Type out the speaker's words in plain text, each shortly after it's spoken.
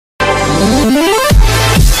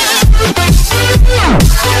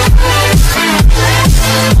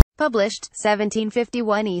Published,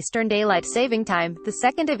 1751 Eastern Daylight Saving Time, the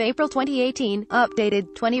 2nd of April 2018.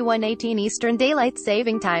 Updated, 21:18 Eastern Daylight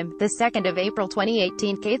Saving Time, the 2nd of April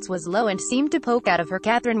 2018. Kate's was low and seemed to poke out of her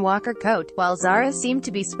Catherine Walker coat, while Zara seemed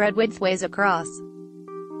to be spread widthways across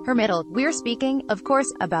her middle. We're speaking, of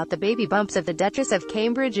course, about the baby bumps of the Duchess of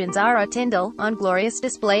Cambridge and Zara Tyndall, on glorious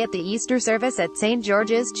display at the Easter service at St.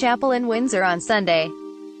 George's Chapel in Windsor on Sunday.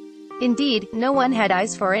 Indeed, no one had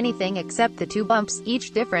eyes for anything except the two bumps,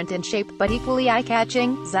 each different in shape, but equally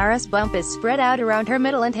eye-catching. Zara's bump is spread out around her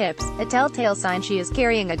middle and hips, a telltale sign she is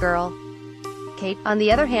carrying a girl. Kate, on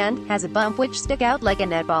the other hand, has a bump which stick out like a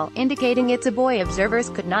netball, indicating it's a boy. Observers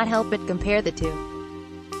could not help but compare the two.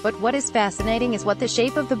 But what is fascinating is what the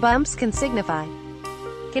shape of the bumps can signify.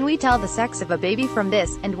 Can we tell the sex of a baby from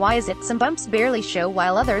this, and why is it some bumps barely show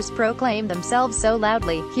while others proclaim themselves so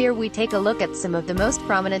loudly? Here we take a look at some of the most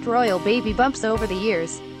prominent royal baby bumps over the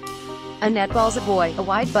years. A netball's a boy, a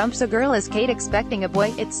wide bump's a girl. Is Kate expecting a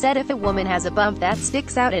boy? It's said if a woman has a bump that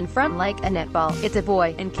sticks out in front like a netball, it's a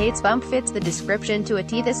boy, and Kate's bump fits the description to a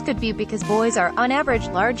T. This could be because boys are, on average,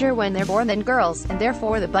 larger when they're born than girls, and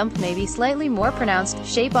therefore the bump may be slightly more pronounced.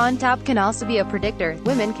 Shape on top can also be a predictor.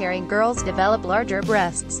 Women carrying girls develop larger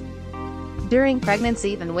breasts during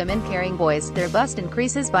pregnancy than women carrying boys. Their bust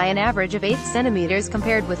increases by an average of 8 centimeters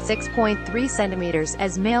compared with 6.3 centimeters,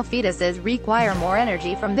 as male fetuses require more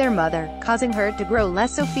energy from their mother, causing her to grow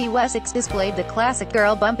less. Sophie Wessex displayed the classic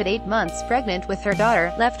girl bump at 8 months pregnant with her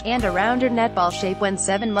daughter, left, and a rounder netball shape when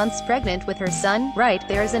 7 months pregnant with her son, right.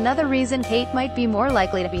 There's another reason Kate might be more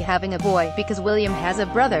likely to be having a boy, because William has a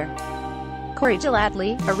brother. Corey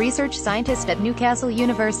Gilladley, a research scientist at Newcastle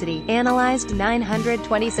University, analyzed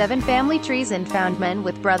 927 family trees and found men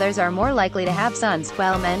with brothers are more likely to have sons,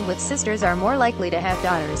 while men with sisters are more likely to have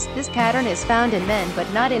daughters. This pattern is found in men but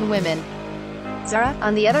not in women. Zara,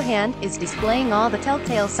 on the other hand, is displaying all the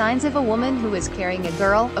telltale signs of a woman who is carrying a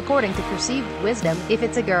girl, according to perceived wisdom. If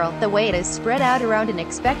it's a girl, the weight is spread out around an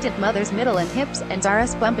expectant mother's middle and hips, and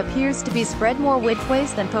Zara's bump appears to be spread more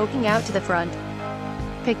widthways than poking out to the front.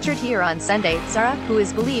 Pictured here on Sunday, Zara, who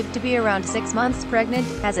is believed to be around 6 months pregnant,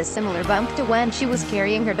 has a similar bump to when she was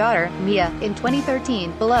carrying her daughter, Mia, in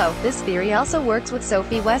 2013. Below, this theory also works with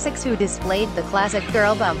Sophie Wessex, who displayed the classic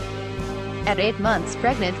girl bump at 8 months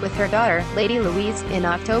pregnant with her daughter, Lady Louise, in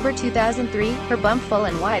October 2003, her bump full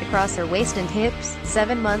and wide across her waist and hips.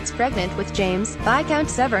 7 months pregnant with James,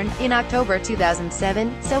 Viscount Severn, in October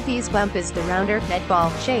 2007, Sophie's bump is the rounder,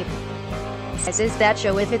 netball shape. Sizes that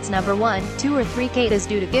show if it's number 1, 2 or 3. Kate is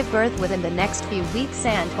due to give birth within the next few weeks,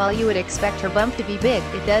 and while you would expect her bump to be big,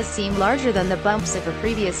 it does seem larger than the bumps of her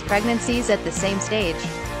previous pregnancies at the same stage.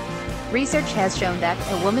 Research has shown that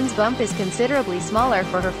a woman's bump is considerably smaller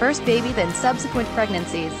for her first baby than subsequent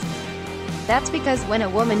pregnancies. That's because when a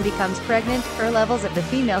woman becomes pregnant, her levels of the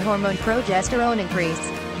female hormone progesterone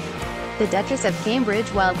increase. The Duchess of Cambridge,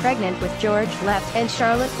 while pregnant with George, left, and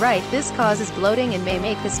Charlotte, right. This causes bloating and may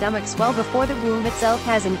make the stomach swell before the womb itself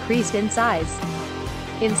has increased in size.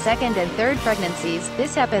 In second and third pregnancies,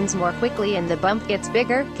 this happens more quickly and the bump gets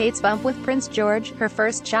bigger. Kate's bump with Prince George, her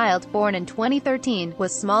first child, born in 2013,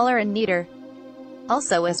 was smaller and neater.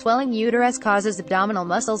 Also, a swelling uterus causes abdominal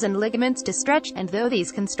muscles and ligaments to stretch, and though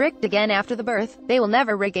these constrict again after the birth, they will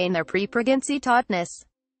never regain their pre-pregnancy tautness.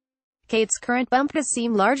 Kate's current bump does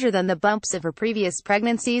seem larger than the bumps of her previous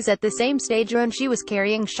pregnancies at the same stage. When she was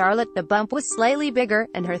carrying Charlotte, the bump was slightly bigger,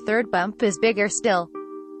 and her third bump is bigger still.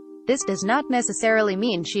 This does not necessarily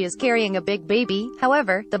mean she is carrying a big baby.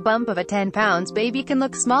 However, the bump of a 10 pounds baby can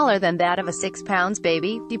look smaller than that of a 6 pounds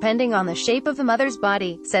baby, depending on the shape of the mother's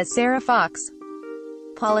body, says Sarah Fox,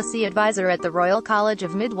 policy advisor at the Royal College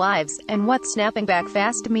of Midwives. And what snapping back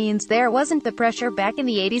fast means, there wasn't the pressure back in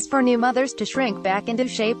the 80s for new mothers to shrink back into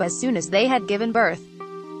shape as soon as they had given birth.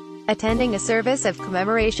 Attending a service of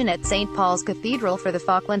commemoration at St. Paul's Cathedral for the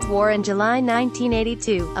Falklands War in July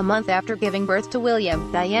 1982, a month after giving birth to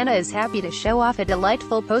William, Diana is happy to show off a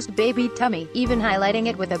delightful post-baby tummy, even highlighting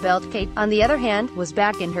it with a belt. Kate, on the other hand, was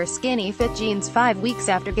back in her skinny fit jeans 5 weeks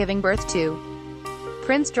after giving birth to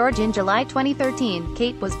Prince George in July 2013.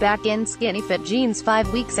 Kate was back in skinny fit jeans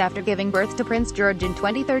 5 weeks after giving birth to Prince George in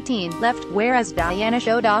 2013, left, whereas Diana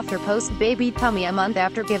showed off her post-baby tummy a month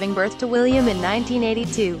after giving birth to William in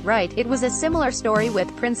 1982, right. It was a similar story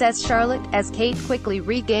with Princess Charlotte, as Kate quickly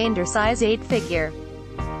regained her size 8 figure.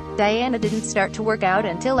 Diana didn't start to work out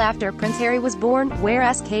until after Prince Harry was born,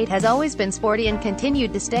 whereas Kate has always been sporty and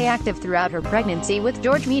continued to stay active throughout her pregnancy with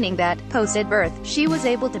George, meaning that, post-birth, she was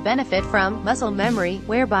able to benefit from muscle memory,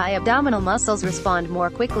 whereby abdominal muscles respond more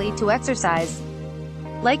quickly to exercise.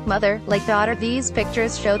 Like mother, like daughter, these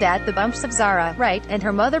pictures show that the bumps of Zara, right, and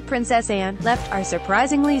her mother Princess Anne, left, are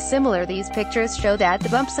surprisingly similar. These pictures show that the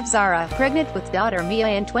bumps of Zara, pregnant with daughter Mia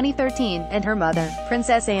in 2013, and her mother,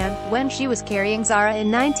 Princess Anne, when she was carrying Zara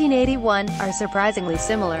in 1981, are surprisingly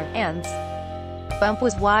similar. Anne's bump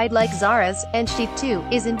was wide like Zara's, and she, too,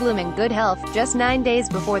 is in blooming good health. Just 9 days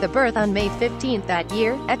before the birth on May 15 that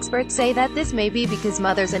year, experts say that this may be because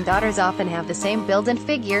mothers and daughters often have the same build and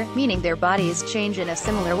figure, meaning their bodies change in a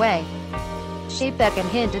similar way. Shape that can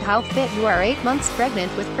hint at how fit you are. 8 months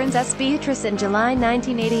pregnant with Princess Beatrice in July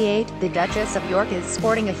 1988, the Duchess of York is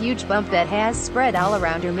sporting a huge bump that has spread all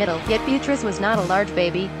around her middle, yet Beatrice was not a large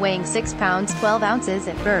baby, weighing 6 pounds 12 ounces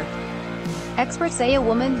at birth. Experts say a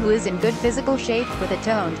woman who is in good physical shape, with a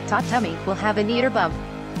toned, taut tummy, will have a neater bump.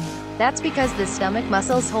 That's because the stomach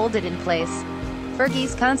muscles hold it in place.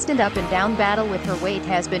 Fergie's constant up and down battle with her weight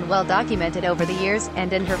has been well documented over the years,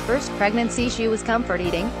 and in her first pregnancy she was comfort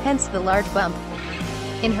eating, hence the large bump.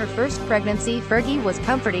 In her first pregnancy Fergie was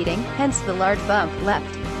comfort eating, hence the large bump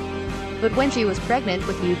left. But when she was pregnant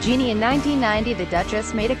with Eugenie in 1990, the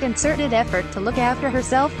Duchess made a concerted effort to look after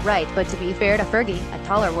herself, right, but to be fair to Fergie, a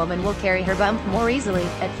taller woman will carry her bump more easily.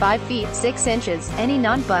 At 5 feet 6 inches, any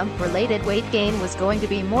non-bump related weight gain was going to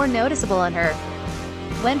be more noticeable on her.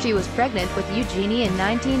 When she was pregnant with Eugenie in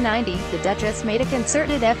 1990, the Duchess made a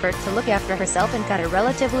concerted effort to look after herself and cut a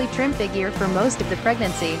relatively trim figure for most of the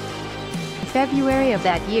pregnancy. In February of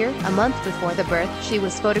that year, a month before the birth, she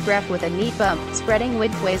was photographed with a neat bump, spreading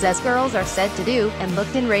widthways as girls are said to do, and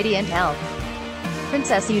looked in radiant health.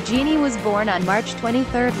 Princess Eugenie was born on March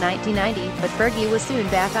 23, 1990, but Fergie was soon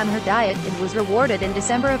back on her diet, and was rewarded in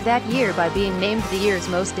December of that year by being named the year's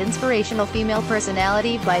most inspirational female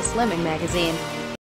personality by Slimming magazine.